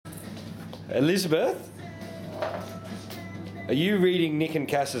Elisabeth? Are you reading Nick and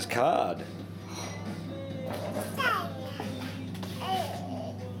Cass's card?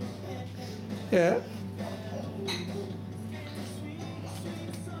 Yeah.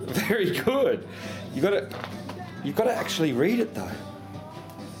 Very good. You've got to actually read it though.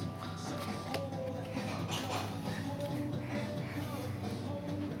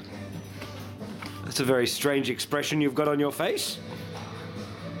 That's a very strange expression you've got on your face.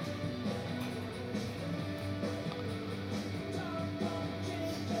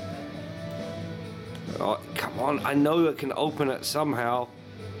 Oh, come on. I know I can open it somehow.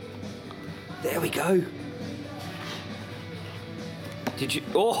 There we go. Did you...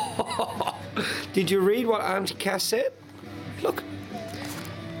 Oh! Did you read what Auntie Cass said? Look.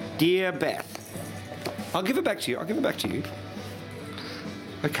 Dear Beth. I'll give it back to you. I'll give it back to you.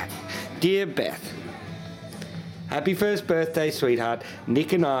 Okay. Dear Beth. Happy first birthday, sweetheart.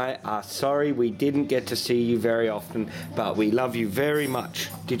 Nick and I are sorry we didn't get to see you very often, but we love you very much.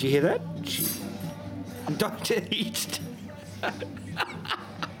 Did you hear that? Don't eat.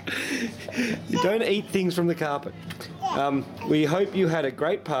 You don't eat things from the carpet. We hope you had a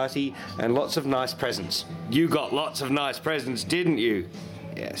great party and lots of nice presents. You got lots of nice presents, didn't you?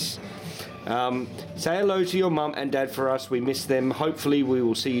 Yes. Say hello to your mum and dad for us. We miss them. Hopefully we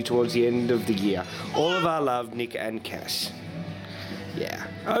will see you towards the end of the year. All of our love, Nick and Cass. Yeah.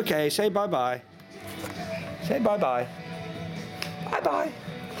 Okay, say bye-bye. Say bye-bye. Bye-bye.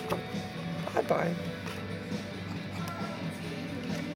 Bye-bye.